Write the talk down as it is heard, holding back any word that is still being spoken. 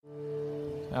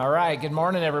All right, good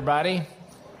morning, everybody.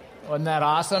 Wasn't that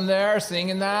awesome there,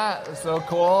 singing that? So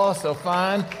cool, so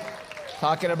fun.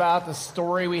 Talking about the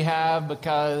story we have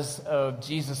because of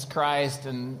Jesus Christ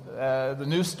and the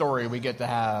new story we get to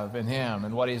have in Him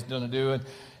and what He's going to do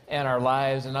in our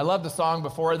lives. And I love the song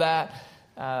before that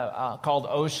called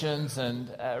Oceans. And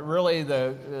really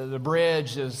the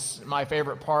bridge is my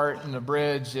favorite part. In the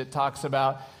bridge, it talks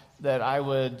about that I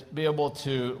would be able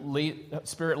to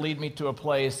Spirit lead me to a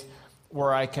place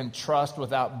where I can trust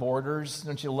without borders.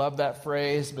 Don't you love that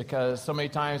phrase? Because so many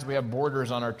times we have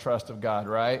borders on our trust of God,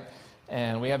 right?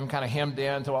 And we have Him kind of hemmed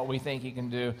in to what we think He can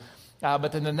do.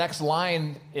 But then the next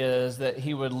line is that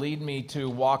He would lead me to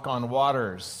walk on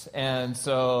waters. And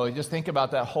so just think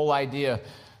about that whole idea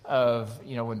of,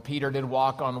 when Peter did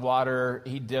walk on water,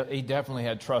 he definitely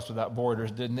had trust without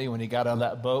borders, didn't he, when he got on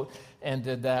that boat and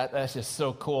did that? That's just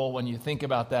so cool when you think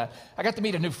about that. I got to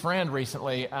meet a new friend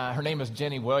recently. Her name is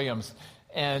Jenny Williams,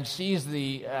 and she's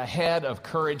the head of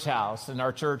Courage House, and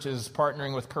our church is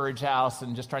partnering with Courage House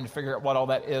and just trying to figure out what all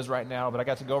that is right now. But I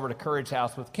got to go over to Courage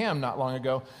House with Kim not long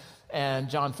ago and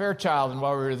John Fairchild, and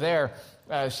while we were there,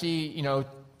 she,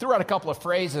 threw out a couple of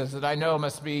phrases that I know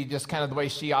must be just kind of the way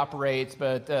she operates,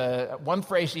 but one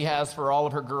phrase she has for all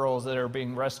of her girls that are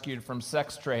being rescued from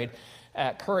sex trade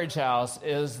at Courage House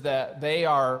is that they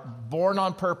are born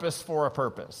on purpose for a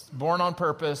purpose. Born on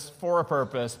purpose for a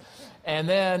purpose. And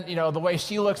then, the way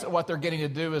she looks at what they're getting to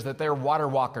do is that they're water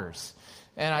walkers.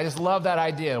 And I just love that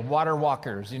idea, water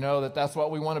walkers, that's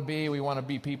what we want to be. We want to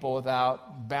be people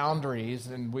without boundaries,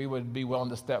 and we would be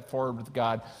willing to step forward with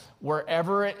God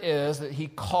wherever it is that He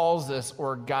calls us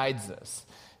or guides us.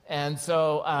 And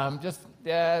so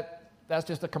that's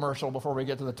just a commercial before we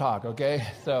get to the talk, okay?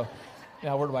 So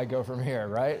now where do I go from here,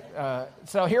 right?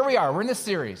 So here we are. We're in this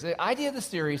series. The idea of the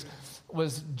series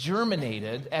was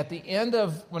germinated at the end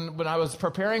of, when I was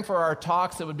preparing for our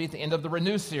talks, it would be at the end of the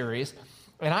Renew series.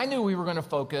 And I knew we were going to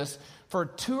focus for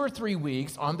 2 or 3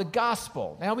 weeks on the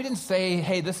gospel. Now, we didn't say,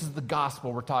 hey, this is the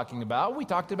gospel we're talking about. We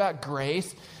talked about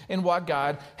grace and what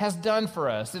God has done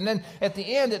for us. And then at the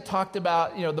end, it talked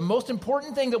about, the most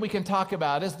important thing that we can talk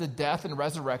about is the death and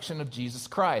resurrection of Jesus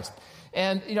Christ.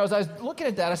 And, as I was looking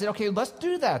at that, I said, okay, let's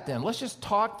do that then. Let's just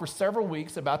talk for several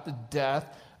weeks about the death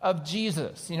of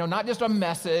Jesus. Not just a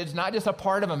message, not just a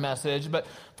part of a message, but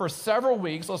for several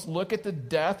weeks, let's look at the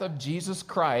death of Jesus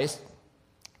Christ.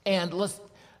 And let's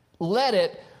let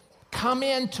it come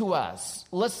into us.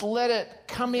 Let's let it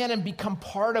come in and become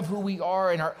part of who we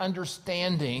are in our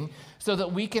understanding so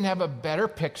that we can have a better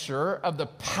picture of the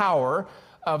power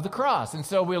of the cross. And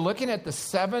so we're looking at the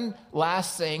 7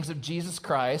 last sayings of Jesus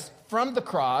Christ from the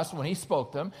cross when He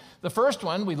spoke them. The first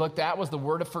one we looked at was the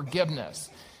word of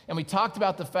forgiveness. And we talked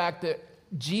about the fact that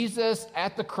Jesus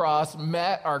at the cross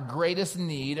met our greatest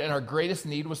need, and our greatest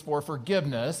need was for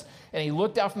forgiveness. And He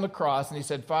looked out from the cross and He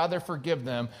said, Father, forgive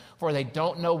them, for they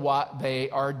don't know what they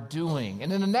are doing. And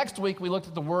then the next week, we looked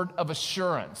at the word of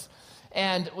assurance.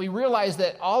 And we realized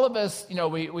that all of us,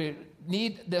 we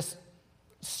need this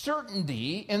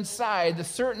certainty inside. The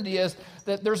certainty is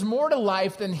that there's more to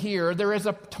life than here. There is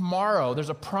a tomorrow.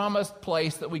 There's a promised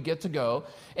place that we get to go.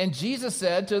 And Jesus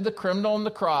said to the criminal on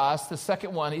the cross, the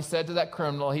second one, He said to that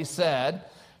criminal, He said,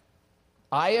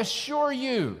 I assure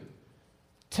you,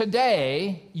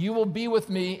 today you will be with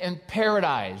me in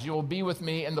paradise. You will be with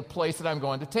me in the place that I'm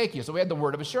going to take you. So we had the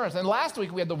word of assurance. And last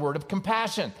week we had the word of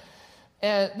compassion.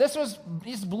 And this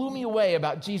blew me away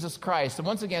about Jesus Christ. And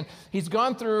once again, He's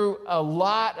gone through a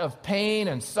lot of pain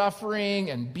and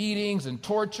suffering and beatings and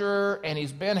torture, and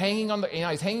He's been hanging on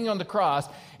the cross,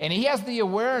 and He has the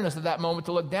awareness at that moment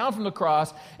to look down from the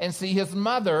cross and see His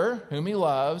mother, whom He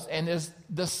loves, and His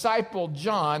disciple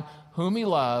John, whom He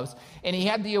loves, and He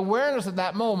had the awareness at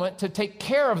that moment to take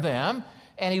care of them,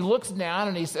 and He looks down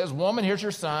and He says, woman, here's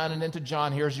your son, and then to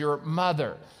John, here's your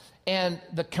mother. And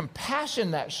the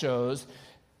compassion that shows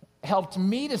helped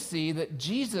me to see that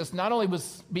Jesus not only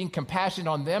was being compassionate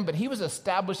on them, but He was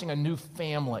establishing a new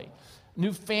family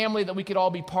that we could all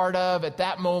be part of at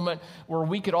that moment, where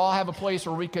we could all have a place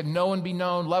where we could know and be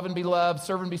known, love and be loved,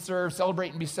 serve and be served, celebrate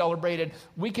and be celebrated.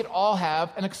 We could all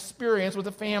have an experience with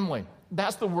a family.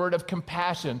 That's the word of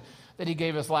compassion that He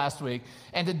gave us last week.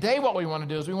 And today what we want to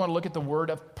do is we want to look at the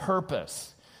word of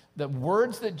purpose. The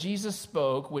words that Jesus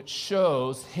spoke, which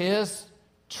shows His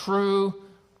true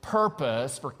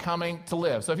purpose for coming to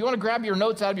live. So if you want to grab your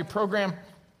notes out of your program,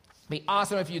 it'd be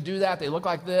awesome if you do that. They look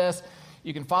like this.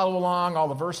 You can follow along. All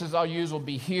the verses I'll use will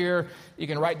be here. You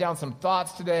can write down some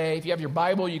thoughts today. If you have your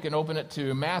Bible, you can open it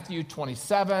to Matthew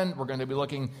 27. We're going to be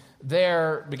looking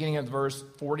there, beginning at verse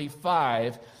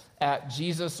 45. at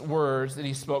Jesus' words that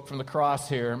he spoke from the cross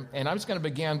here. And I'm just going to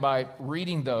begin by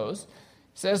reading those. It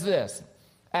says this,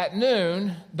 "At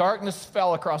noon, darkness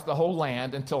fell across the whole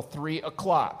land until 3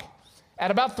 o'clock.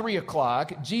 At about 3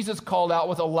 o'clock, Jesus called out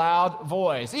with a loud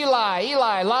voice, 'Eli,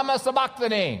 Eli, lama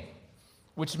sabachthani,'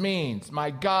 which means, 'My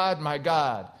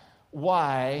God,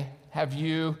 why have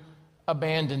you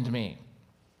abandoned me?'"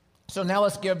 So now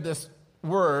let's give this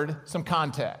word some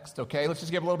context, okay? Let's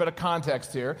just give a little bit of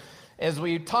context here. As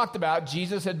we talked about,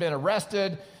 Jesus had been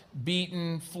arrested,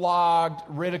 beaten, flogged,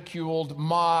 ridiculed,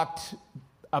 mocked,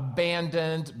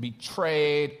 abandoned,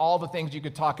 betrayed, all the things you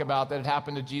could talk about that had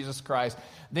happened to Jesus Christ.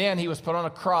 Then he was put on a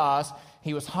cross.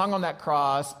 He was hung on that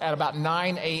cross at about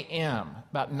 9 a.m.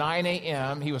 About 9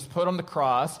 a.m., he was put on the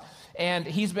cross, and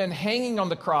he's been hanging on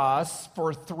the cross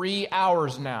for 3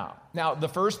 hours now. Now, the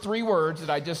first 3 words that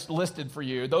I just listed for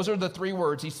you, those are the 3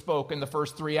 words he spoke in the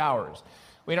first 3 hours.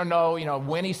 We don't know,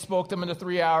 when he spoke them in the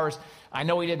 3 hours. I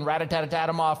know he didn't rat-a-tat-a-tat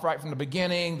them off right from the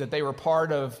beginning, that they were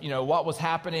part of, what was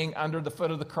happening under the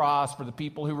foot of the cross for the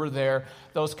people who were there,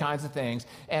 those kinds of things.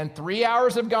 And 3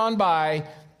 hours have gone by,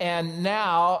 and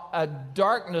now a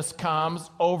darkness comes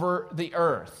over the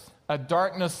earth. A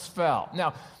darkness fell.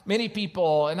 Now, many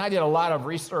people, and I did a lot of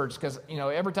research because,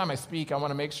 every time I speak, I want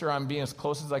to make sure I'm being as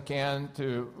close as I can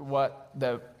to what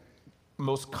the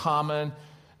most common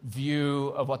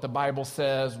view of what the Bible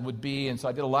says would be. And so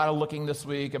I did a lot of looking this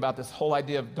week about this whole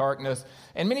idea of darkness.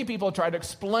 And many people tried to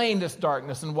explain this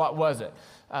darkness and what was it.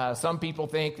 Some people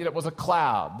think that it was a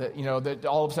cloud, that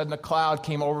all of a sudden a cloud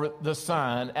came over the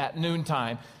sun at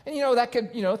noontime. And, that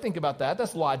could, think about that.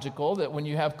 That's logical, that when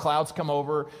you have clouds come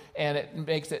over and it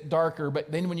makes it darker.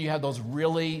 But then when you have those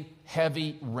really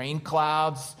heavy rain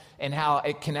clouds and how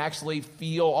it can actually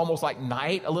feel almost like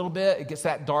night a little bit, it gets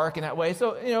that dark in that way.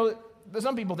 So,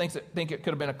 some people think it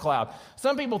could have been a cloud.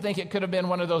 Some people think it could have been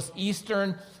one of those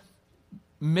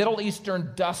Middle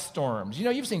Eastern dust storms.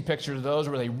 You've seen pictures of those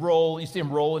where they roll. You see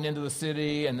them rolling into the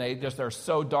city, and they're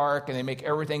so dark, and they make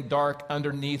everything dark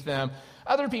underneath them.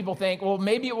 Other people think, well,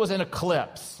 maybe it was an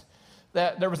eclipse,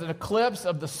 that there was an eclipse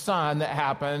of the sun that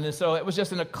happened, and so it was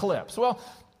just an eclipse. Well,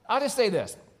 I'll just say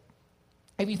this.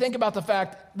 If you think about the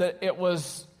fact that it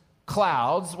was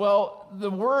clouds, well,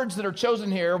 the words that are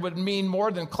chosen here would mean more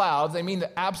than clouds. They mean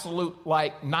the absolute,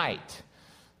 night.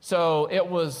 So it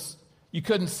was, you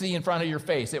couldn't see in front of your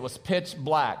face. It was pitch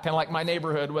black, kind of like my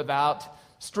neighborhood without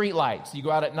street lights. You go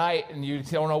out at night and you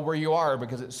don't know where you are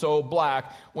because it's so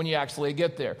black when you actually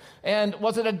get there. And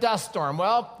was it a dust storm?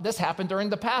 Well, this happened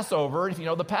during the Passover. If you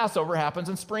know, the Passover happens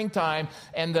in springtime,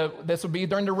 and this would be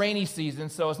during the rainy season,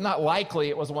 so it's not likely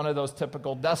it was one of those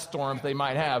typical dust storms they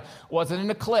might have. Was it an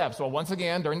eclipse? Well, once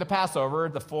again, during the Passover,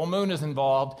 the full moon is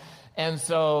involved, and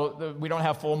so we don't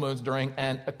have full moons during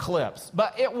an eclipse.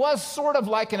 But it was sort of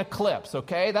like an eclipse,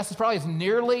 okay? That's probably as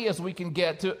nearly as we can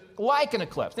get to like an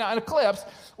eclipse. Now, an eclipse,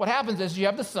 what happens is you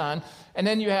have the sun, and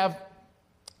then you have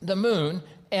the moon,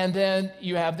 and then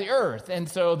you have the earth. And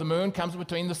so the moon comes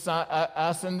between the sun,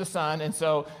 us and the sun, and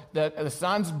so the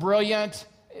sun's brilliant,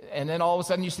 and then all of a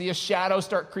sudden you see a shadow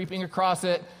start creeping across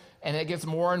it, and it gets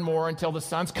more and more until the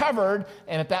sun's covered,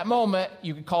 and at that moment,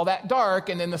 you could call that dark,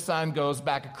 and then the sun goes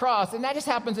back across, and that just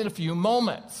happens in a few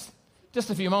moments, just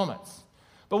a few moments.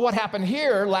 But what happened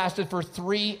here lasted for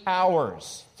 3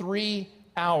 hours, 3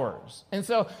 hours. And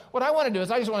so what I want to do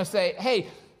is I just want to say, hey,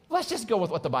 let's just go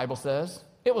with what the Bible says.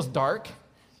 It was dark,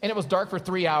 and it was dark for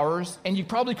 3 hours, and you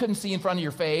probably couldn't see in front of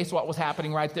your face what was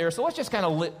happening right there, so let's just kind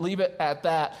of leave it at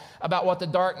that about what the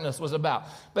darkness was about.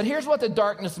 But here's what the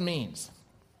darkness means.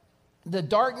 The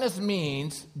darkness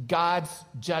means God's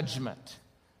judgment.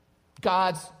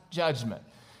 God's judgment.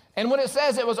 And when it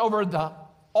says it was over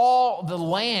all the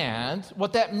land,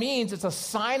 what that means is a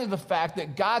sign of the fact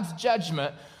that God's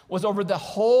judgment was over the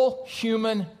whole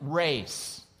human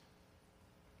race.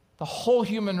 The whole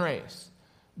human race.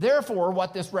 Therefore,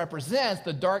 what this represents,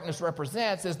 the darkness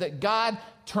represents, is that God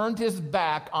turned his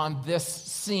back on this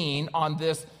scene, on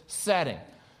this setting.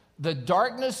 The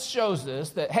darkness shows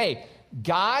us that, hey,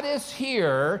 God is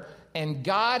here, and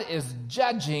God is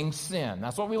judging sin.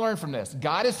 That's what we learn from this.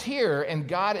 God is here, and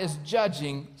God is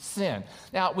judging sin.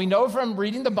 Now, we know from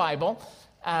reading the Bible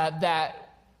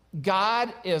that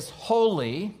God is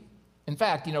holy. In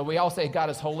fact, we all say God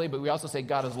is holy, but we also say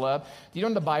God is love. Do you know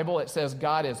in the Bible it says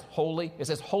God is holy? It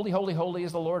says holy, holy, holy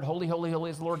is the Lord. Holy, holy,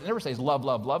 holy is the Lord. It never says love,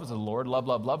 love, love is the Lord. Love,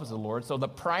 love, love is the Lord. So the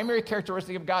primary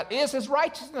characteristic of God is his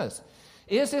righteousness,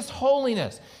 is his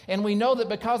holiness. And we know that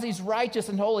because he's righteous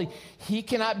and holy, he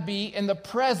cannot be in the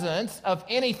presence of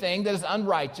anything that is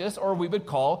unrighteous, or we would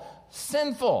call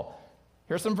sinful.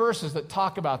 Here's some verses that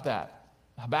talk about that.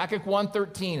 Habakkuk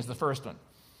 1:13 is the first one.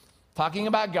 talking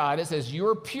about God, it says,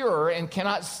 you're pure and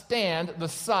cannot stand the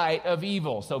sight of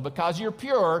evil. So because you're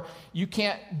pure, you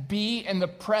can't be in the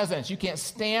presence. You can't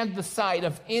stand the sight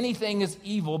of anything as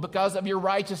evil because of your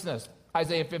righteousness.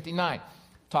 Isaiah 59,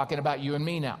 talking about you and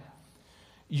me now.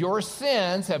 Your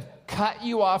sins have cut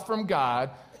you off from God.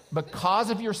 Because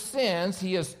of your sins,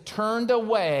 he has turned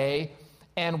away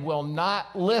and will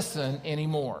not listen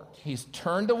anymore. He's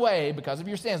turned away because of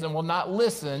your sins and will not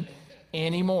listen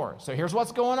anymore. So here's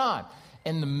what's going on.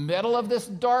 In the middle of this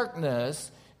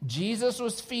darkness, Jesus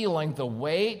was feeling the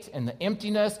weight and the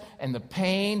emptiness and the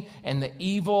pain and the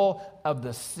evil of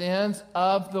the sins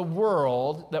of the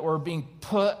world that were being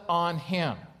put on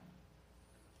him.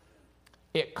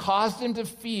 It caused him to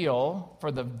feel,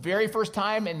 for the very first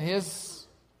time in his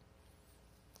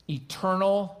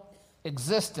eternal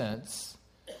existence,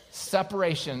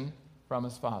 separation from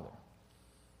his Father.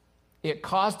 It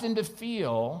caused him to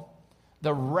feel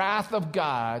the wrath of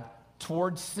God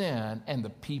towards sin and the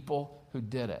people who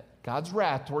did it. God's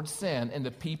wrath towards sin and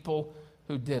the people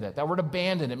who did it. That word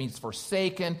abandoned, it means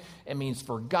forsaken, it means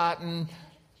forgotten.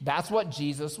 That's what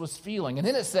Jesus was feeling. And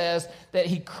then it says that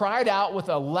he cried out with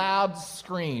a loud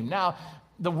scream. Now,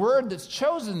 the word that's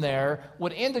chosen there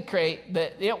would indicate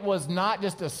that it was not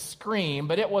just a scream,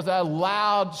 but it was a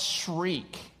loud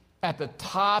shriek at the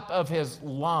top of his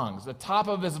lungs, the top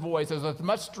of his voice, as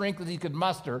much strength as he could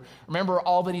muster. Remember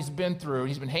all that he's been through.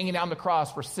 He's been hanging out on the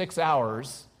cross for 6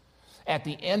 hours. At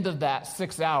the end of that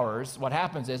 6 hours, what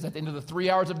happens is, at the end of the 3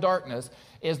 hours of darkness,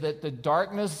 is that the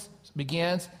darkness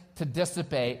begins to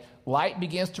dissipate, light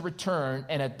begins to return,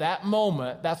 and at that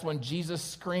moment, that's when Jesus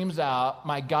screams out,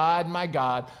 my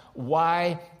God,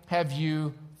 why have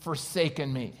you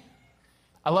forsaken me?"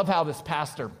 I love how this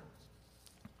pastor,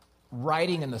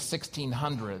 writing in the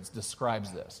 1600s,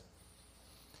 describes this.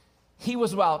 He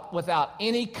was without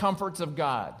any comforts of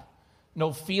God,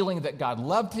 no feeling that God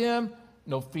loved him,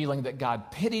 no feeling that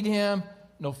God pitied him,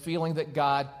 no feeling that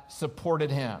God supported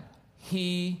him.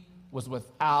 He was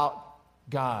without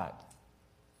God.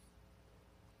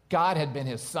 God had been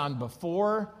his sun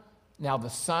before. Now the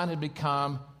sun had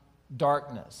become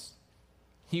darkness.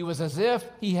 He was as if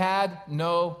he had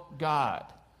no God.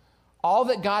 All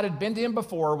that God had been to him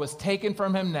before was taken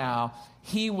from him now.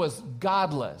 He was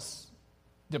godless,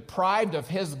 deprived of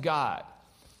his God.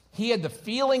 He had the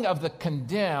feeling of the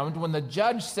condemned when the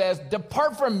judge says,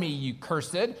 "Depart from me, you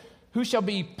cursed, who shall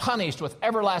be punished with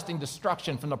everlasting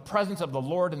destruction from the presence of the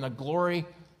Lord and the glory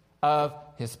of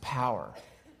his power."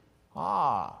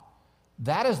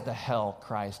 That is the hell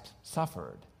Christ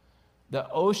suffered. The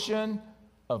ocean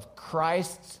of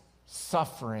Christ's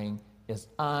suffering is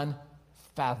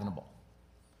unfathomable.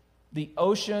 The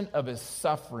ocean of his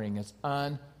suffering is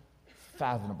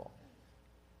unfathomable.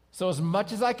 So as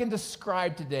much as I can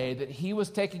describe today that he was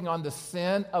taking on the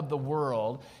sin of the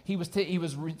world, he was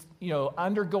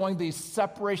undergoing the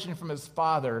separation from his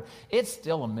Father, it's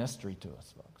still a mystery to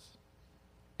us, folks.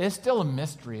 It's still a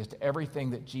mystery as to everything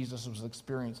that Jesus was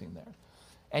experiencing there.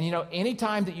 And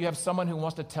anytime that you have someone who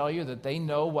wants to tell you that they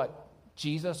know what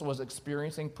Jesus was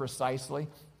experiencing precisely,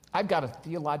 I've got a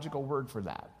theological word for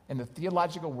that. And the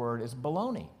theological word is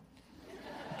baloney.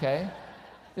 Okay?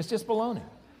 It's just baloney.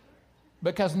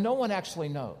 Because no one actually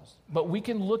knows. But we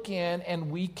can look in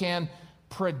and we can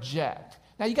project.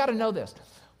 Now, you got to know this.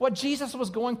 What Jesus was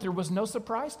going through was no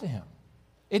surprise to him.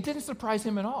 It didn't surprise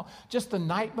him at all. Just the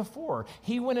night before,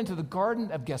 he went into the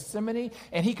Garden of Gethsemane,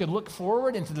 and he could look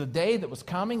forward into the day that was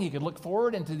coming. He could look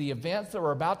forward into the events that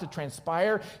were about to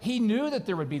transpire. He knew that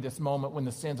there would be this moment when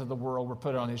the sins of the world were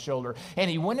put on his shoulder. And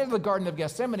he went into the Garden of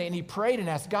Gethsemane, and he prayed and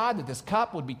asked God that this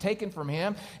cup would be taken from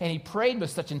him. And he prayed with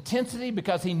such intensity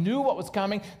because he knew what was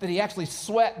coming that he actually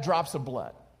sweat drops of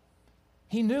blood.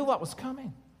 He knew what was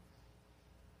coming.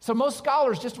 So most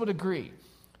scholars just would agree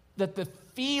that the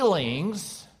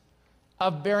feelings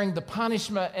of bearing the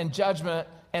punishment and judgment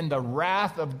and the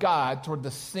wrath of God toward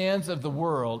the sins of the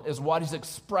world is what he's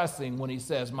expressing when he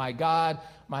says, my God,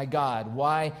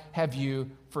 why have you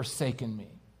forsaken me?"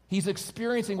 He's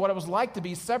experiencing what it was like to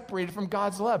be separated from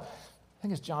God's love. I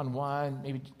think it's John 1,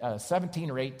 maybe 17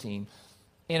 or 18.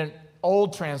 In an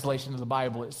old translation of the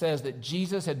Bible, it says that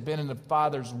Jesus had been in the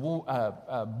Father's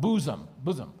bosom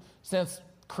since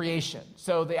creation.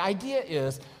 So the idea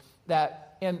is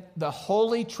that in the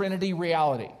Holy Trinity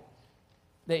reality,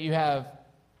 that you have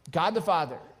God the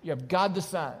Father, you have God the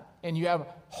Son, and you have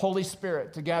Holy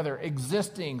Spirit together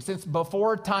existing since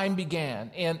before time began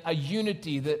in a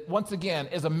unity that, once again,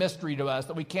 is a mystery to us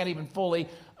that we can't even fully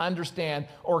understand,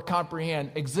 or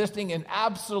comprehend, existing in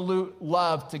absolute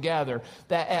love together.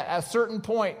 That at a certain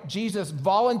point, Jesus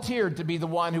volunteered to be the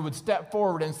one who would step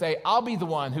forward and say, I'll be the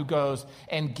one who goes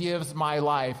and gives my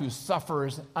life, who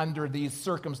suffers under these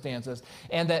circumstances.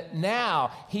 And that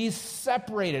now he's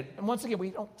separated. And once again, we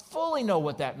don't fully know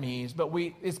what that means, but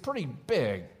it's pretty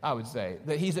big, I would say,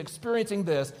 that he's experiencing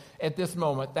this at this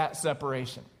moment, that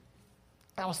separation.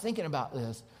 I was thinking about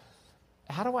this.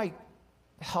 How do I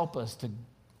help us to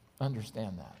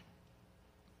understand that?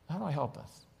 How do I help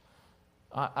us?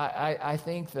 I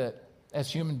think that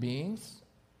as human beings,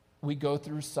 we go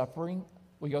through suffering,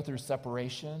 we go through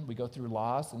separation, we go through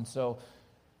loss, and so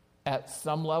at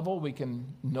some level, we can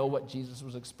know what Jesus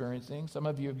was experiencing. Some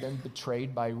of you have been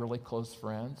betrayed by really close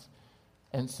friends,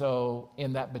 and so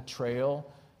in that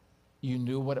betrayal, you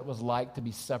knew what it was like to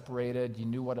be separated. You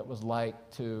knew what it was like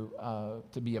to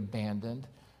be abandoned.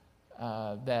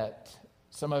 That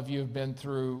some of you have been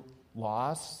through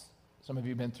loss. Some of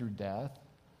you have been through death.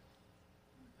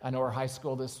 I know our high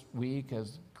school this week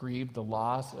has grieved the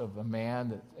loss of a man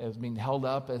that has been held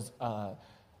up as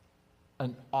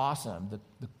an awesome,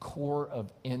 the core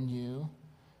of NU.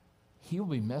 He will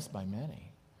be missed by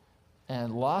many.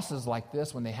 And losses like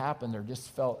this, when they happen, they're just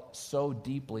felt so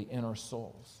deeply in our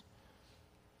souls.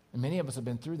 And many of us have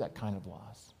been through that kind of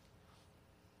loss.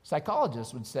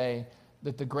 Psychologists would say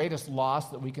that the greatest loss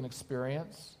that we can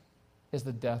experience is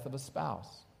the death of a spouse.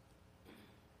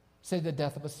 Say the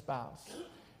death of a spouse.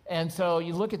 And so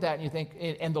you look at that and you think,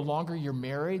 and the longer you're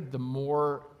married, the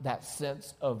more that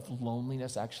sense of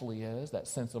loneliness actually is, that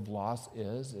sense of loss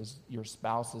is your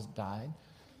spouse has died.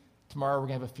 Tomorrow we're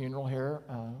going to have a funeral here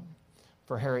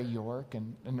for Harry York,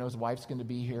 and his wife's going to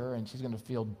be here, and she's going to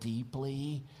feel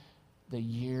deeply the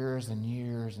years and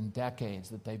years and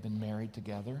decades that they've been married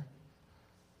together.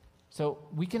 So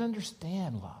we can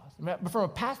understand loss. But from a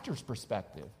pastor's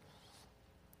perspective,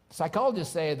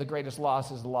 psychologists say the greatest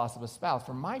loss is the loss of a spouse.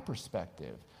 From my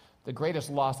perspective, the greatest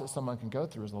loss that someone can go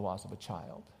through is the loss of a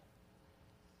child.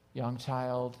 Young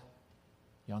child,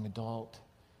 young adult,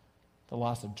 the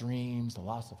loss of dreams, the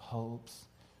loss of hopes,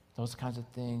 those kinds of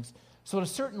things. So at a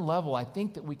certain level, I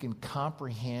think that we can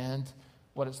comprehend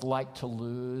what it's like to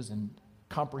lose and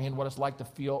comprehend what it's like to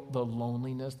feel the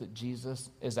loneliness that Jesus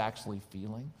is actually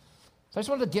feeling. So I just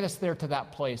wanted to get us there to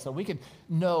that place so we could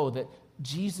know that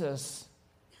Jesus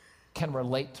can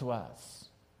relate to us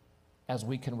as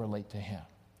we can relate to him.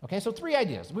 Okay, so 3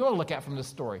 ideas we want to look at from this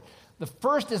story. The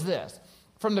first is this.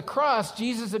 From the cross,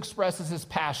 Jesus expresses his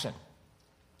passion.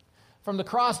 From the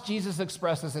cross, Jesus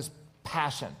expresses his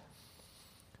passion.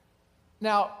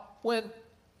 Now, when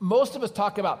most of us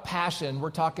talk about passion, we're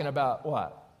talking about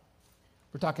what?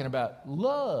 We're talking about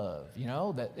love,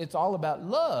 that it's all about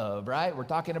love, right? We're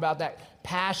talking about that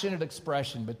passionate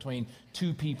expression between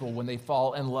two people when they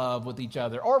fall in love with each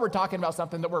other. Or we're talking about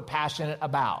something that we're passionate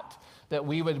about, that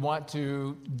we would want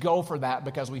to go for that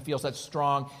because we feel such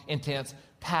strong, intense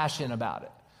passion about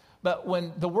it. But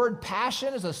when the word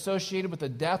passion is associated with the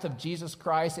death of Jesus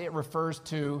Christ, it refers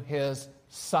to his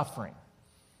suffering.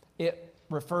 It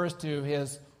refers to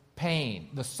his pain,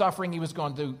 the suffering he was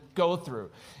going to go through.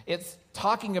 It's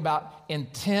talking about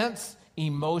intense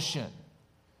emotion.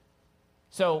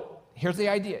 So here's the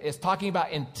idea. It's talking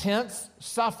about intense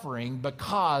suffering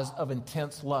because of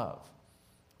intense love.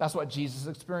 That's what Jesus is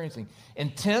experiencing.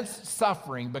 Intense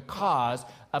suffering because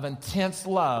of intense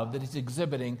love that he's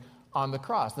exhibiting on the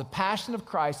cross. The passion of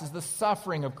Christ is the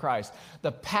suffering of Christ.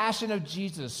 The passion of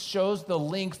Jesus shows the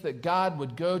lengths that God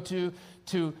would go to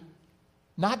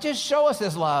not just show us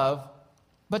his love,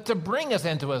 but to bring us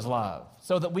into his love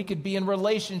so that we could be in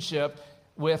relationship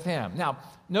with him. Now,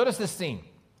 notice this scene.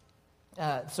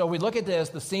 So we look at this.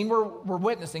 The scene we're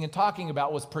witnessing and talking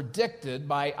about was predicted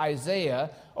by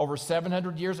Isaiah over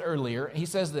 700 years earlier. He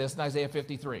says this in Isaiah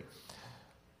 53.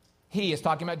 He is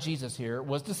talking about Jesus here,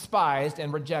 was despised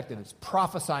and rejected. It's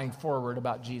prophesying forward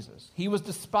about Jesus. He was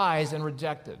despised and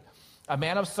rejected, a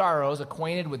man of sorrows,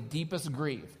 acquainted with deepest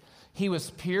grief. He was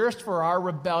pierced for our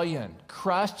rebellion,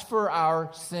 crushed for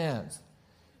our sins.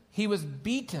 He was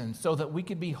beaten so that we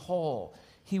could be whole.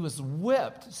 He was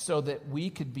whipped so that we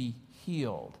could be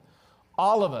healed.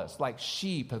 All of us, like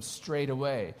sheep, have strayed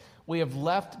away. We have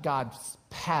left God's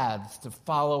paths to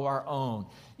follow our own.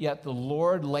 Yet the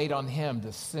Lord laid on him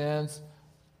the sins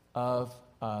of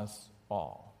us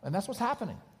all. And that's what's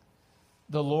happening.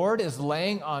 The Lord is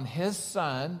laying on his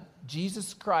Son,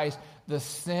 Jesus Christ, the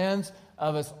sins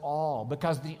of us all.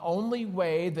 Because the only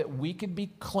way that we could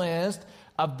be cleansed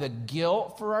of the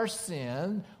guilt for our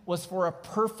sin was for a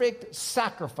perfect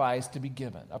sacrifice to be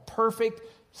given. A perfect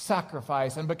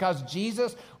sacrifice. And because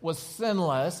Jesus was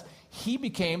sinless, he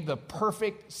became the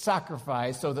perfect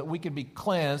sacrifice so that we could be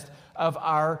cleansed of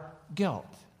our guilt.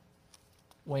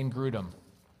 Wayne Grudem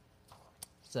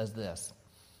says this: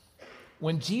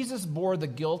 when Jesus bore the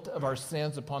guilt of our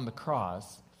sins upon the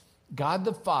cross, God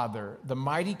the Father, the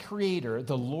mighty creator,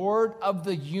 the Lord of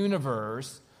the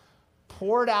universe,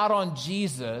 poured out on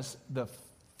Jesus the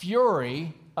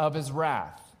fury of his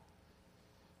wrath.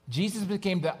 Jesus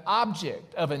became the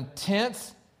object of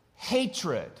intense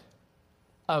hatred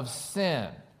of sin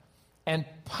and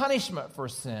punishment for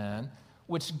sin,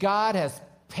 which God has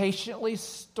patiently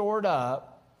stored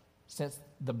up since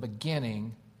the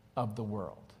beginning of the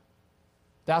world.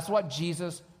 That's what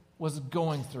Jesus was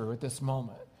going through at this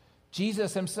moment.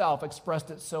 Jesus himself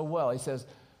expressed it so well. He says,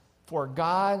 "For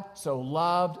God so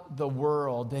loved the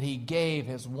world that he gave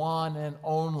his one and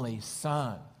only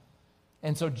Son."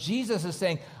 And so Jesus is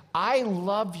saying, I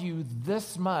love you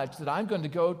this much that I'm going to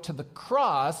go to the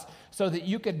cross so that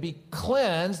you could be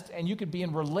cleansed and you could be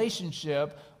in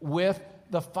relationship with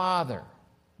the Father.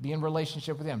 Be in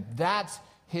relationship with him. That's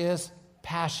his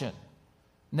passion.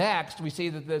 Next, we see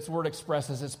that this word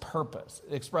expresses his purpose.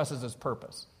 It expresses his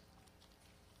purpose.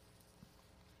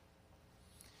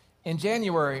 In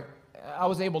January, I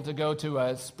was able to go to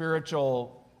a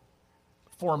spiritual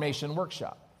formation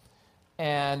workshop.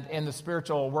 And in the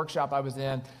spiritual workshop I was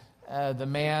in, the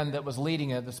man that was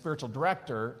leading it, the spiritual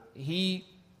director, he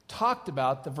talked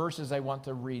about the verses I want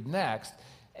to read next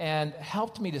and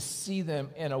helped me to see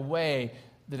them in a way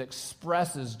that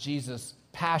expresses Jesus'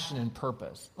 passion and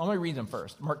purpose. Let me read them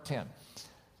first. Mark 10.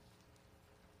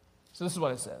 So this is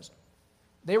what it says.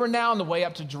 They were now on the way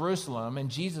up to Jerusalem, and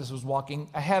Jesus was walking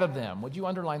ahead of them. Would you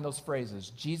underline those phrases?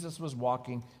 Jesus was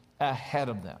walking ahead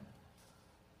of them.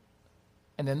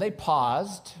 And then they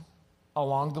paused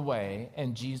along the way,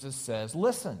 and Jesus says,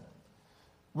 "Listen,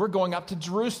 we're going up to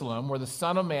Jerusalem where the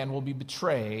Son of Man will be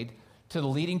betrayed to the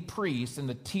leading priests and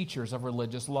the teachers of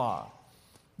religious law.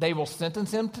 They will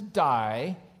sentence him to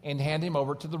die and hand him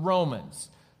over to the Romans.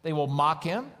 They will mock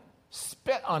him,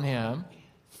 spit on him,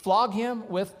 flog him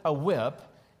with a whip,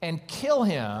 and kill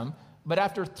him, but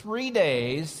after 3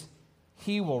 days,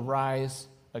 he will rise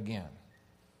again."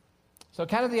 So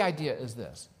kind of the idea is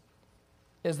this,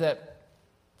 is that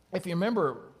if you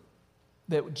remember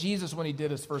that Jesus, when he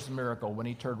did his first miracle, when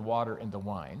he turned water into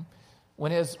wine,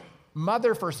 when his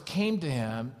mother first came to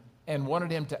him and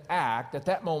wanted him to act, at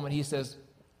that moment he says,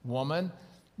 "Woman,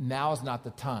 now is not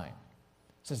the time."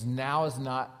 He says, "Now is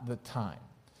not the time."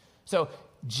 So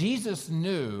Jesus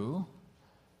knew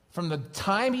from the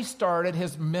time he started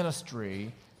his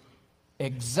ministry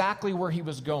exactly where he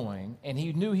was going, and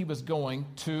he knew he was going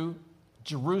to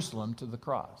Jerusalem, to the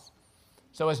cross.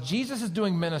 So as Jesus is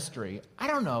doing ministry, I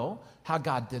don't know how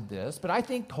God did this, but I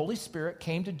think Holy Spirit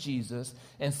came to Jesus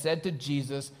and said to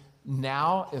Jesus,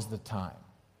 "Now is the time.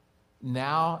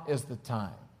 Now is the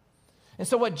time." And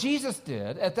so what Jesus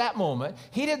did at that moment,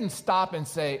 he didn't stop and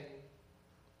say,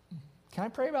 "Can I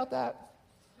pray about that?"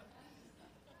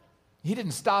 He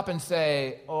didn't stop and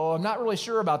say, "Oh, I'm not really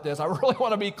sure about this. I really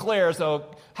want to be clear. So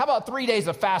how about 3 days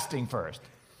of fasting first?"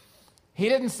 He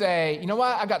didn't say, "You know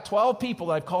what? I've got 12 people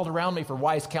that I've called around me for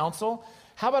wise counsel.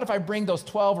 How about if I bring those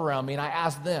 12 around me and I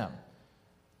ask them?"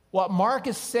 What Mark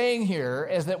is saying here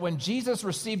is that when Jesus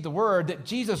received the word, that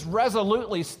Jesus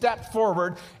resolutely stepped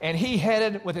forward and he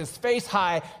headed with his face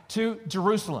high to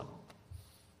Jerusalem.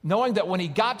 Knowing that when he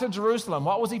got to Jerusalem,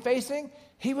 what was he facing?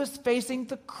 He was facing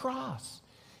the cross.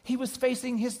 He was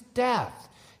facing his death.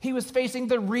 He was facing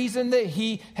the reason that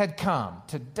he had come,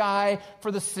 to die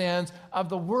for the sins of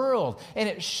the world. And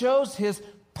it shows his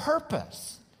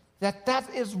purpose, that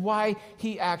is why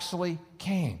he actually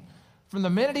came. From the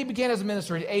minute he began his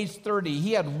ministry at age 30,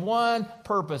 he had one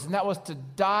purpose, and that was to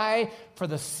die for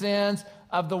the sins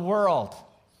of the world.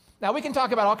 Now, we can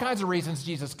talk about all kinds of reasons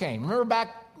Jesus came. Remember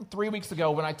back 3 weeks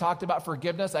ago when I talked about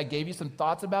forgiveness, I gave you some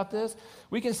thoughts about this.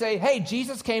 We can say, hey,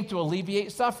 Jesus came to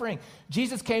alleviate suffering.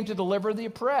 Jesus came to deliver the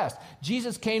oppressed.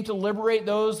 Jesus came to liberate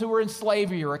those who were in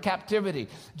slavery or captivity.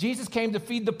 Jesus came to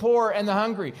feed the poor and the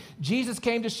hungry. Jesus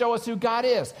came to show us who God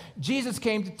is. Jesus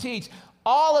came to teach.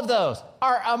 All of those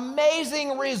are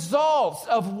amazing results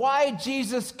of why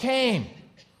Jesus came.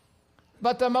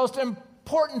 But the most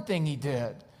important thing he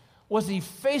did was he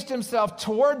faced himself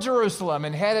toward Jerusalem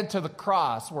and headed to the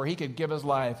cross where he could give his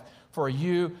life for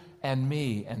you and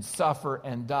me and suffer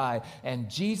and die. And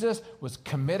Jesus was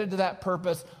committed to that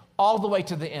purpose all the way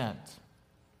to the end.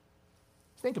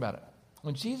 Think about it.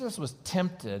 When Jesus was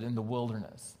tempted in the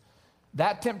wilderness,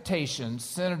 that temptation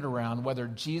centered around whether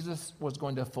Jesus was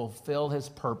going to fulfill his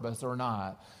purpose or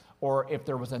not, or if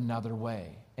there was another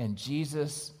way. And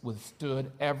Jesus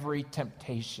withstood every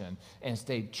temptation and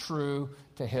stayed true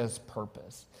to his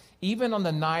purpose. Even on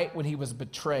the night when he was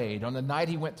betrayed, on the night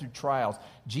he went through trials,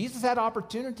 Jesus had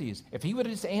opportunities. If he would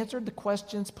have just answered the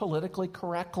questions politically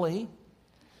correctly,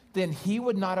 then he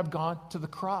would not have gone to the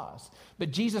cross.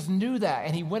 But Jesus knew that,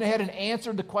 and he went ahead and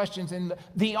answered the questions in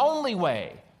the only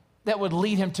way that would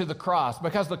lead him to the cross,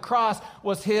 because the cross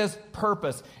was his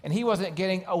purpose, and he wasn't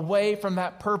getting away from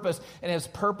that purpose, and his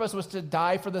purpose was to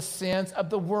die for the sins of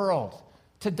the world,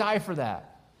 to die for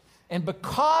that. And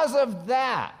because of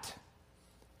that,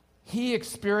 he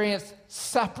experienced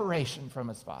separation from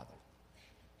his Father.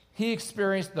 He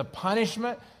experienced the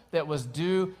punishment that was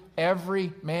due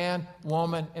every man,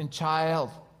 woman, and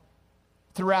child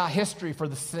throughout history for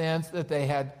the sins that they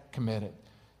had committed.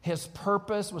 His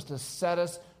purpose was to set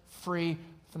us free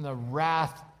from the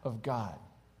wrath of God.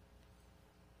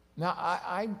 Now,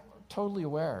 I'm totally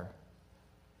aware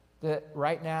that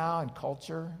right now in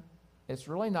culture, it's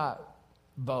really not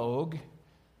vogue,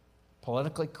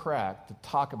 politically correct to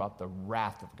talk about the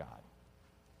wrath of God.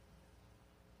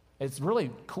 It's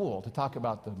really cool to talk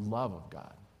about the love of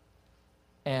God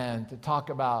and to talk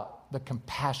about the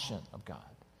compassion of God,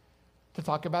 to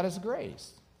talk about his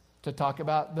grace, to talk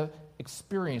about the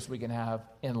experience we can have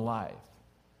in life.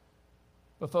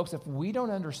 But folks, if we don't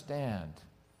understand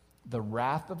the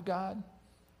wrath of God,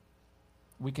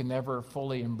 we can never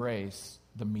fully embrace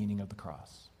the meaning of the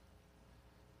cross.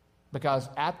 Because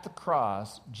at the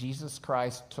cross, Jesus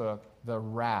Christ took the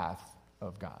wrath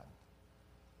of God,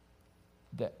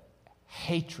 the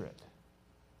hatred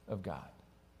of God.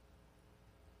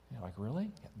 You're like, really?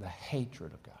 The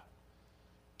hatred of God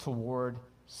toward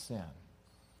sin.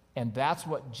 And that's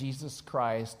what Jesus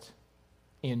Christ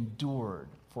endured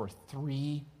for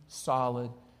 3 solid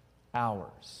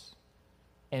hours.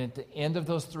 And at the end of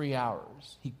those 3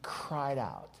 hours, he cried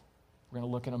out. We're going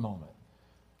to look in a moment.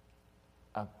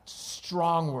 A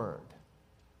strong word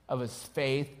of his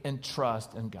faith and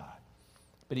trust in God.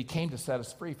 But he came to set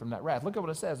us free from that wrath. Look at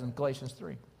what it says in Galatians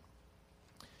 3.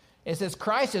 It says,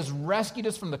 Christ has rescued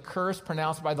us from the curse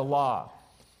pronounced by the law.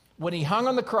 When he hung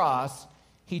on the cross,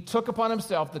 he took upon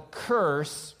himself the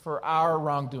curse for our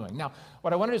wrongdoing. Now,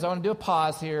 what I want to do is I want to do a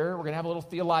pause here. We're going to have a little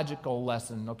theological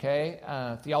lesson, okay?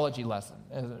 Theology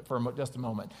lesson for just a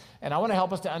moment. And I want to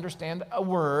help us to understand a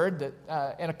word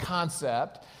that, and a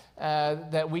concept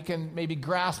that we can maybe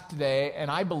grasp today. And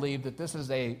I believe that this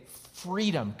is a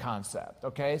freedom concept,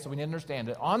 okay? So we need to understand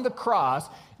it. On the cross,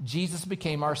 Jesus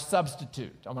became our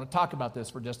substitute. I'm going to talk about this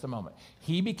for just a moment.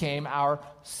 He became our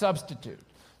substitute.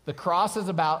 The cross is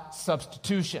about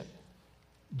substitution.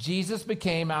 Jesus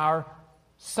became our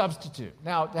substitute.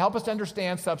 Now, to help us to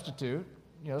understand substitute,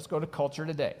 let's go to culture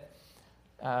today.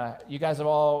 You guys have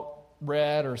all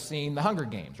read or seen The Hunger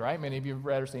Games, right? Many of you have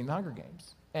read or seen The Hunger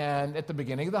Games. And at the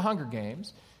beginning of The Hunger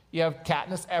Games, you have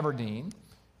Katniss Everdeen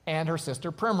and her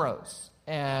sister Primrose.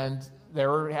 And they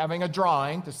were having a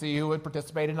drawing to see who would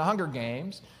participate in the Hunger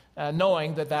Games,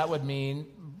 knowing that that would mean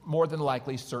more than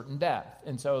likely certain death.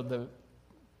 And so the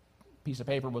piece of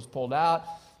paper was pulled out.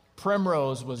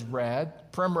 Primrose was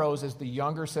read. Primrose is the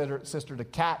younger sister to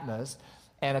Katniss.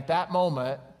 And at that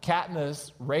moment,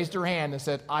 Katniss raised her hand and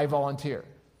said, I volunteer.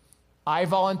 I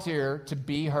volunteer to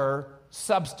be her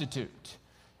substitute.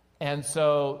 And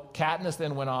so Katniss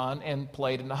then went on and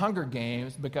played in the Hunger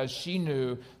Games because she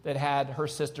knew that had her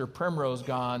sister Primrose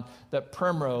gone, that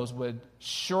Primrose would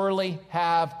surely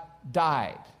have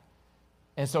died.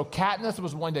 And so Katniss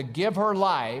was willing to give her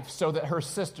life so that her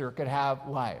sister could have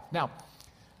life. Now,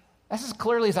 that's as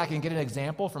clearly as I can get an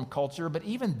example from culture, but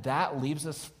even that leaves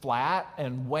us flat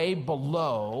and way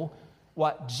below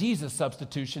what Jesus'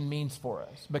 substitution means for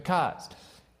us. Because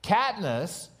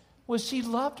Katniss she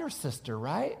loved her sister,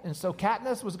 right? And so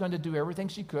Katniss was going to do everything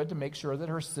she could to make sure that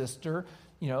her sister,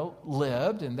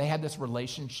 lived, and they had this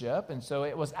relationship. And so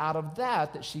it was out of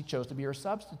that she chose to be her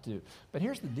substitute. But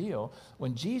here's the deal.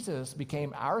 When Jesus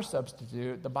became our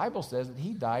substitute, the Bible says that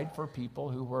he died for people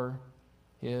who were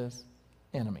his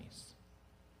enemies.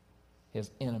 His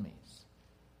enemies.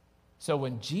 So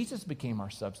when Jesus became our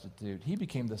substitute, he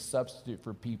became the substitute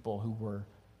for people who were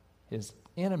his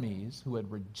enemies, who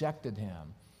had rejected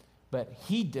him. But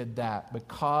he did that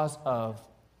because of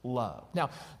love. Now,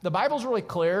 the Bible's really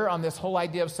clear on this whole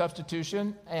idea of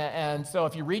substitution. And so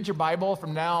if you read your Bible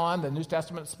from now on, the New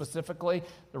Testament specifically,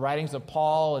 the writings of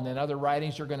Paul and then other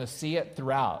writings, you're going to see it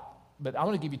throughout. But I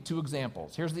want to give you 2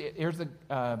 examples. Here's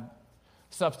the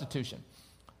substitution.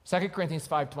 2 Corinthians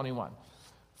 5:21.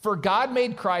 For God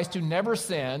made Christ, who never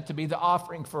sinned, to be the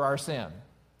offering for our sin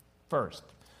first,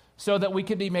 so that we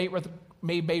could be made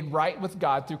made right with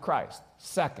God through Christ.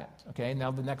 Second, okay,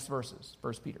 now the next verses,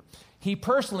 1 Peter. He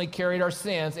personally carried our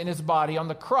sins in his body on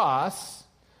the cross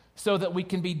so that we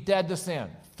can be dead to sin,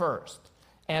 first,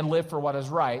 and live for what is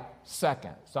right,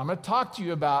 second. So I'm going to talk to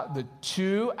you about the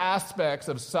two aspects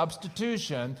of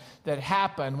substitution that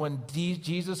happened when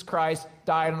Jesus Christ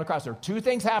died on the cross. There are two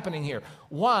things happening here.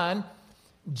 One,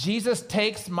 Jesus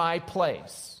takes my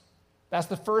place. That's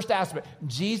the first aspect.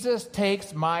 Jesus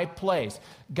takes my place.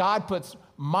 God puts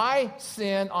my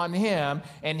sin on him,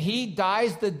 and he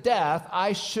dies the death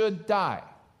I should die.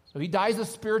 So he dies the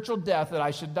spiritual death that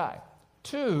I should die.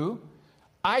 Two,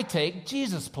 I take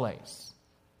Jesus' place.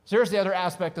 So here's the other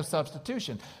aspect of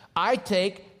substitution. I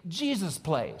take Jesus'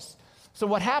 place. So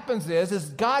what happens is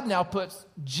God now puts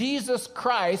Jesus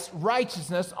Christ's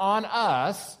righteousness on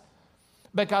us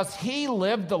because he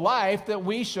lived the life that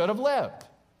we should have lived.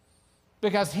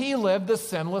 Because he lived the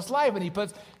sinless life, and he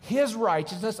puts his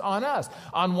righteousness on us.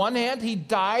 On one hand, he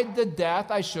died the death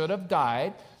I should have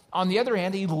died. On the other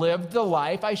hand, he lived the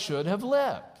life I should have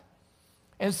lived.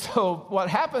 And so what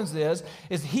happens is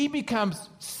he becomes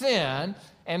sin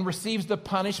and receives the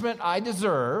punishment I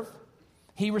deserve.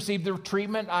 He received the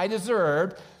treatment I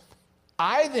deserved.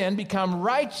 I then become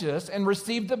righteous and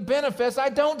receive the benefits I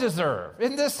don't deserve.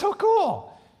 Isn't this so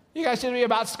cool? You guys should be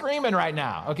about screaming right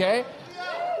now, okay?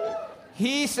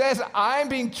 He says, I'm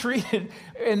being treated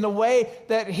in the way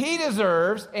that he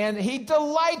deserves, and he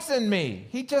delights in me.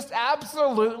 He just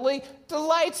absolutely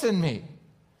delights in me.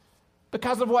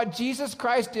 Because of what Jesus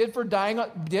Christ did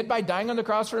by dying on the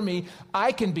cross for me,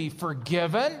 I can be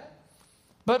forgiven.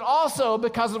 But also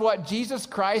because of what Jesus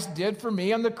Christ did for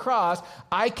me on the cross,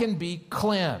 I can be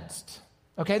cleansed.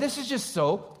 Okay, this is just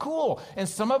so cool. And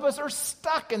some of us are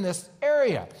stuck in this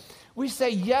area. We say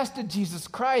yes to Jesus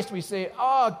Christ. We say,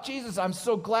 oh, Jesus, I'm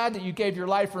so glad that you gave your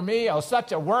life for me. I was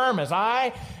such a worm as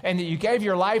I, and that you gave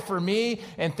your life for me,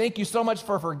 and thank you so much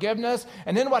for forgiveness.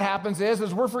 And then what happens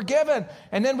is we're forgiven,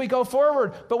 and then we go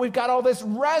forward. But we've got all this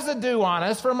residue on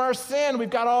us from our sin. We've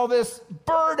got all this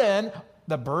burden,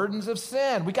 the burdens of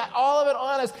sin. We got all of it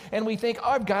on us, and we think,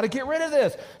 oh, I've got to get rid of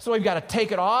this. So we've got to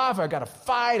take it off. I've got to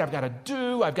fight. I've got to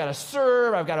do. I've got to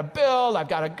serve. I've got to build. I've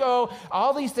got to go.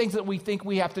 All these things that we think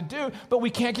we have to do, but we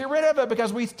can't get rid of it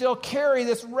because we still carry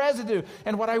this residue.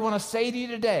 And what I want to say to you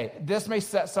today, this may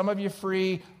set some of you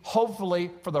free,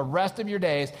 hopefully, for the rest of your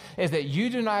days, is that you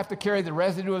do not have to carry the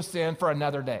residue of sin for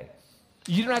another day.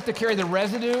 You don't have to carry the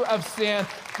residue of sin,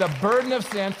 the burden of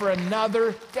sin for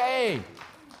another day.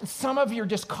 Some of you are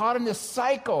just caught in this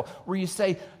cycle where you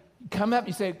say, come up,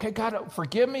 you say, okay, God,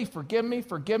 forgive me, forgive me,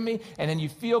 forgive me. And then you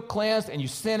feel cleansed and you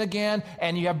sin again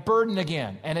and you have burden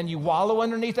again. And then you wallow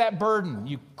underneath that burden.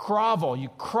 You grovel, you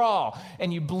crawl,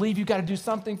 and you believe you got to do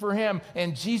something for him.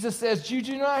 And Jesus says, you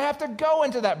do not have to go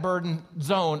into that burden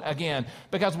zone again.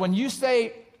 Because when you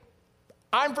say,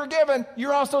 I'm forgiven,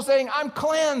 you're also saying, I'm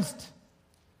cleansed.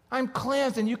 I'm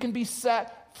cleansed, and you can be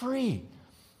set free.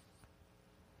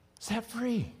 Set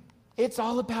free. It's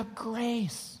all about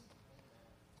grace.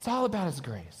 It's all about his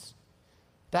grace.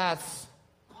 That's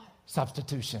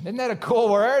substitution. Isn't that a cool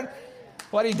word?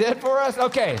 What he did for us?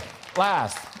 Okay,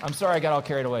 last. I'm sorry I got all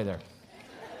carried away there.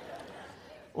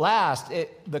 Last,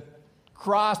 the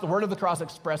word of the cross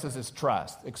expresses his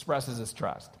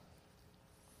trust.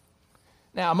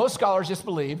 Now, most scholars just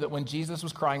believe that when Jesus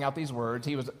was crying out these words,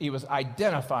 he was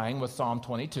identifying with Psalm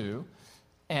 22.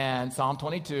 And Psalm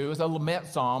 22 is a lament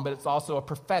psalm, but it's also a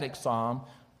prophetic psalm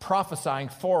prophesying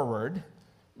forward.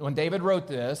 When David wrote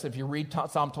this, if you read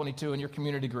Psalm 22 in your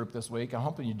community group this week, I'm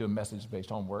hoping you do a message-based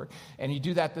homework, and you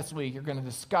do that this week, you're going to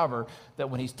discover that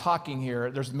when he's talking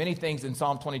here, there's many things in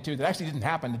Psalm 22 that actually didn't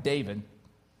happen to David,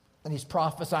 and he's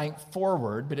prophesying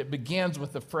forward, but it begins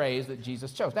with the phrase that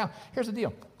Jesus chose. Now, here's the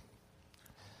deal.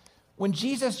 When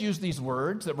Jesus used these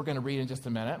words that we're going to read in just a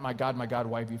minute, my God,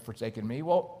 why have you forsaken me?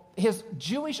 Well, his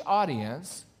Jewish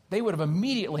audience, they would have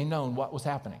immediately known what was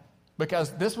happening because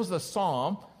this was a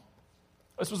psalm.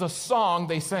 This was a song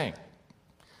they sang.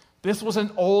 This was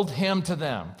an old hymn to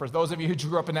them, for those of you who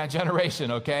grew up in that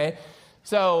generation, okay?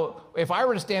 So if I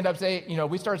were to stand up and say,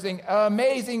 we start singing,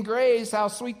 Amazing Grace, how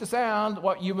sweet the sound,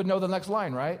 you would know the next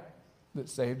line, right? That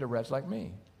saved a wretch like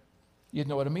me. You'd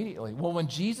know it immediately. Well, when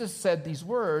Jesus said these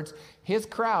words, his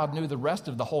crowd knew the rest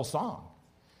of the whole song.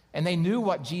 And they knew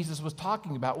what Jesus was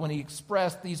talking about when he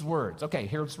expressed these words. Okay,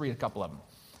 here, let's read a couple of them.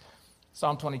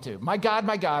 Psalm 22. My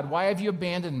God, why have you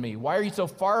abandoned me? Why are you so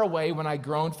far away when I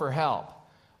groaned for help?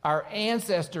 Our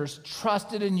ancestors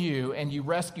trusted in you, and you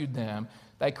rescued them.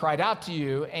 They cried out to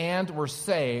you and were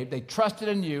saved. They trusted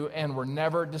in you and were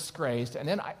never disgraced. And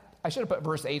then I should have put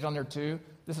verse 8 on there too.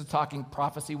 This is talking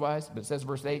prophecy-wise, but it says,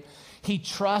 verse 8, he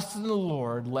trusts in the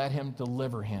Lord, let him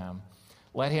deliver him.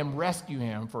 Let him rescue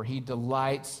him, for he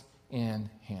delights in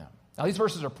him. Now, these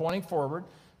verses are pointing forward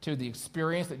to the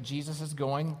experience that Jesus is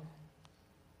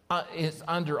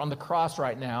under on the cross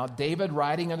right now. David,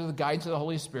 writing under the guidance of the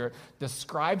Holy Spirit,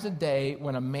 describes a day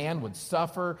when a man would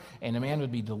suffer and a man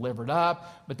would be delivered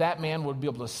up, but that man would be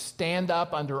able to stand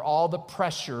up under all the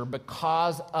pressure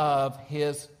because of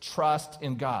his trust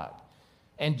in God.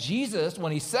 And Jesus,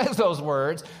 when he says those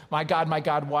words, my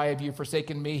God, why have you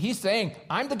forsaken me? He's saying,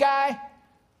 I'm the guy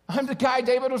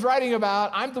David was writing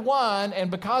about. I'm the one, and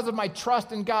because of my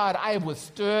trust in God, I have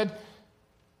withstood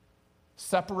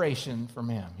separation from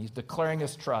him. He's declaring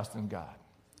his trust in God.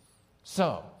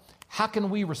 So, how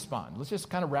can we respond? Let's just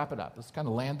kind of wrap it up. Let's kind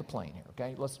of land the plane here,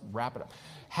 okay? Let's wrap it up.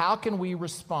 How can we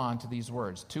respond to these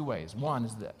words? Two ways. One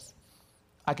is this.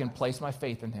 I can place my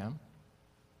faith in him.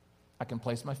 I can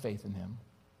place my faith in him.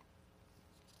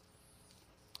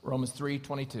 Romans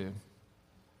 3:22.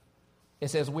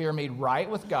 It says, we are made right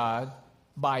with God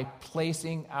by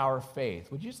placing our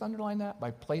faith. Would you just underline that? By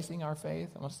placing our faith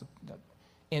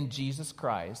in Jesus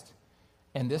Christ.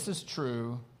 And this is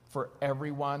true for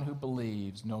everyone who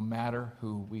believes, no matter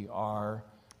who we are,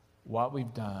 what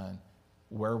we've done,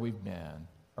 where we've been,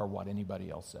 or what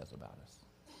anybody else says about us.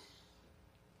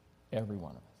 Every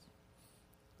one of us.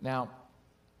 Now,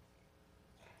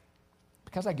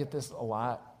 because I get this a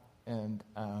lot, and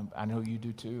I know you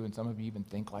do too, and some of you even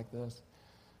think like this,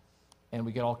 and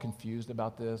we get all confused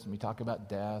about this, and we talk about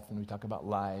death, and we talk about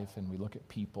life, and we look at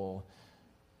people.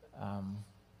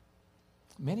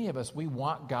 Many of us, we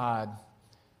want God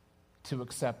to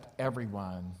accept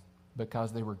everyone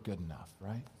because they were good enough,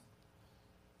 right?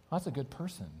 Well, that's a good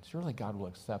person. Surely God will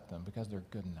accept them because they're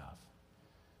good enough.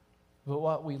 But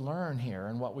what we learn here,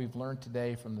 and what we've learned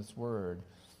today from this word,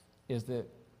 is that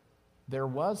there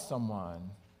was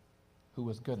someone who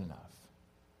was good enough.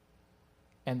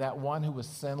 And that one who was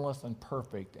sinless and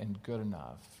perfect and good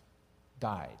enough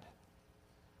died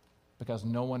because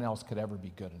no one else could ever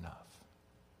be good enough.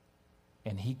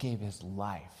 And he gave his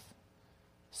life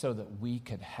so that we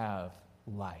could have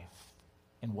life.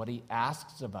 And what he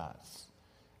asks of us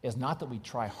is not that we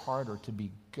try harder to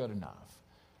be good enough,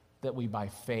 that we by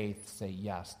faith say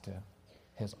yes to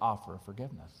his offer of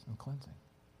forgiveness and cleansing.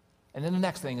 And then the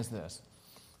next thing is this.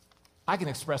 I can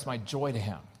express my joy to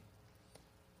him.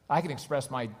 I can express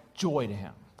my joy to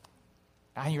him.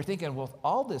 And you're thinking, well, with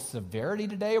all this severity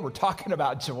today, we're talking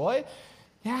about joy?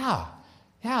 Yeah,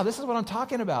 this is what I'm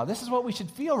talking about. This is what we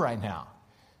should feel right now.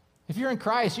 If you're in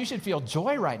Christ, you should feel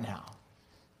joy right now.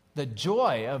 The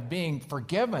joy of being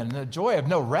forgiven, the joy of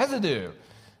no residue,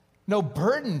 no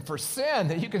burden for sin,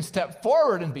 that you can step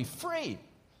forward and be free.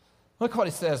 Look what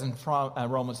it says in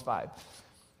Romans 5.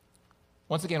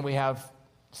 Once again, we have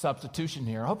substitution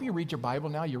here. I hope you read your Bible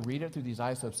now. You read it through these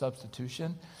eyes of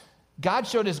substitution. God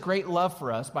showed his great love for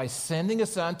us by sending a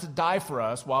son to die for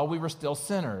us while we were still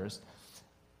sinners.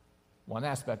 One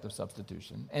aspect of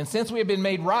substitution. And since we have been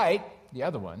made right, the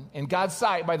other one, in God's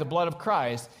sight by the blood of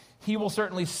Christ, he will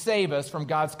certainly save us from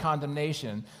God's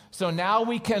condemnation. So now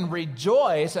we can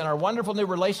rejoice in our wonderful new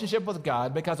relationship with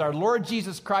God because our Lord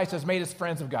Jesus Christ has made us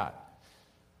friends of God.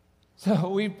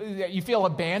 So you feel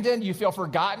abandoned, you feel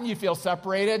forgotten, you feel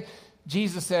separated.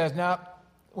 Jesus says, no,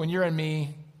 when you're in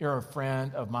me, you're a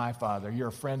friend of my Father. You're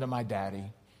a friend of my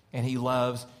daddy, and he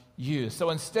loves you. So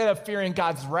instead of fearing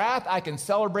God's wrath, I can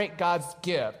celebrate God's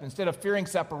gift. Instead of fearing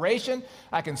separation,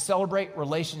 I can celebrate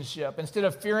relationship. Instead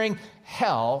of fearing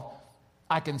hell,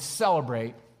 I can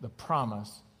celebrate the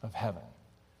promise of heaven.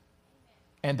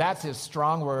 And that's his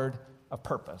strong word of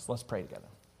purpose. Let's pray together.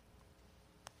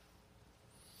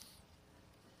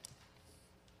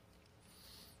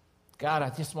 God,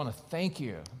 I just want to thank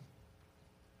you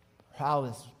for how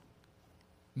this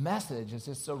message has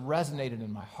just so resonated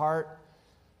in my heart,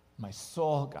 my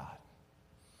soul, God.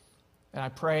 And I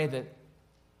pray that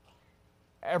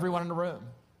everyone in the room,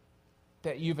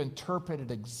 that you've interpreted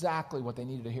exactly what they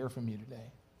needed to hear from you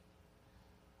today.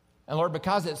 And Lord,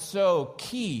 because it's so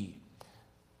key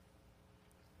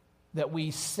that we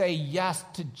say yes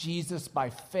to Jesus by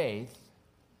faith,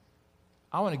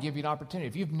 I want to give you an opportunity.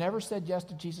 If you've never said yes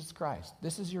to Jesus Christ,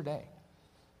 this is your day.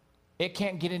 It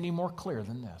can't get any more clear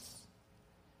than this,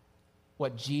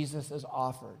 what Jesus has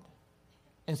offered.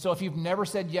 And so if you've never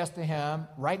said yes to him,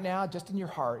 right now, just in your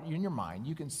heart, in your mind,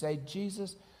 you can say,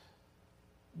 Jesus,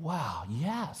 wow,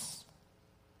 yes.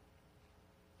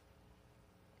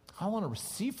 I want to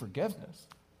receive forgiveness.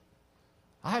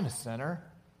 I'm a sinner.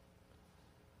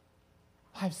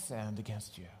 I've sinned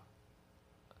against you.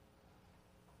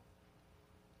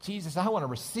 Jesus, I want to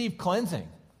receive cleansing.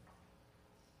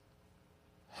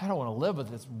 I don't want to live with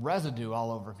this residue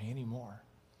all over me anymore.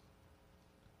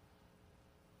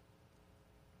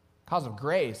 Cause of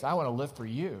grace, I want to live for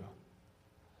you.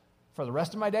 For the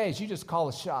rest of my days, you just call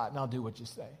a shot and I'll do what you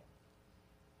say.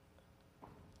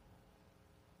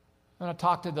 I'm going to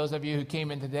talk to those of you who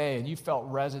came in today and you felt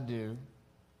residue.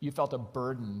 You felt a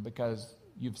burden because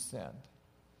you've sinned.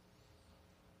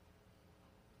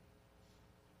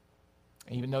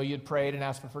 Even though you'd prayed and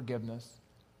asked for forgiveness,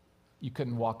 you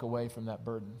couldn't walk away from that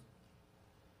burden.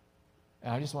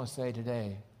 And I just want to say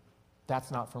today,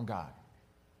 that's not from God.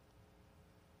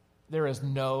 There is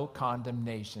no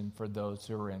condemnation for those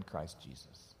who are in Christ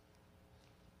Jesus.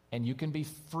 And you can be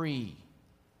free.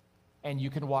 And you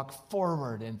can walk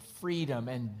forward in freedom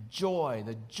and joy,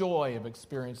 the joy of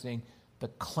experiencing the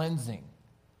cleansing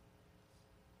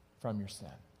from your sin.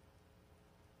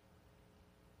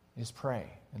 Just pray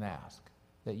and ask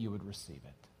that you would receive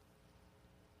it.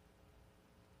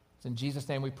 It's in Jesus'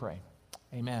 name we pray.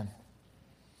 Amen.